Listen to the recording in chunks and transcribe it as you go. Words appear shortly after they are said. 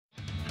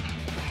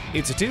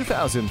It's a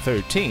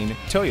 2013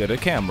 Toyota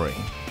Camry.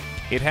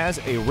 It has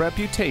a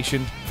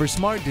reputation for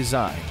smart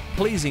design,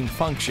 pleasing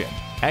function,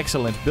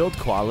 excellent build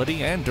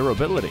quality and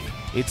durability.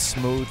 It's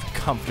smooth,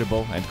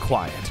 comfortable, and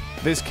quiet.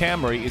 This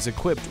Camry is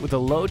equipped with a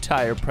low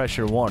tire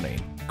pressure warning,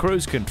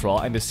 cruise control,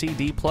 and a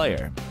CD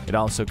player. It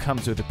also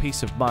comes with a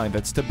peace of mind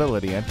that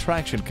stability and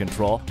traction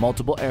control,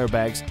 multiple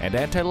airbags, and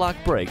anti-lock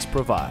brakes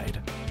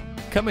provide.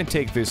 Come and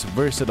take this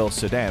versatile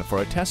sedan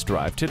for a test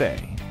drive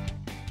today.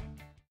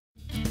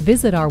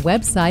 Visit our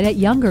website at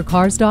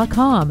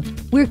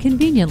youngercars.com. We're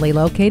conveniently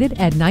located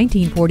at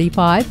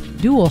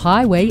 1945 Dual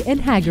Highway in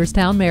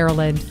Hagerstown,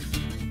 Maryland.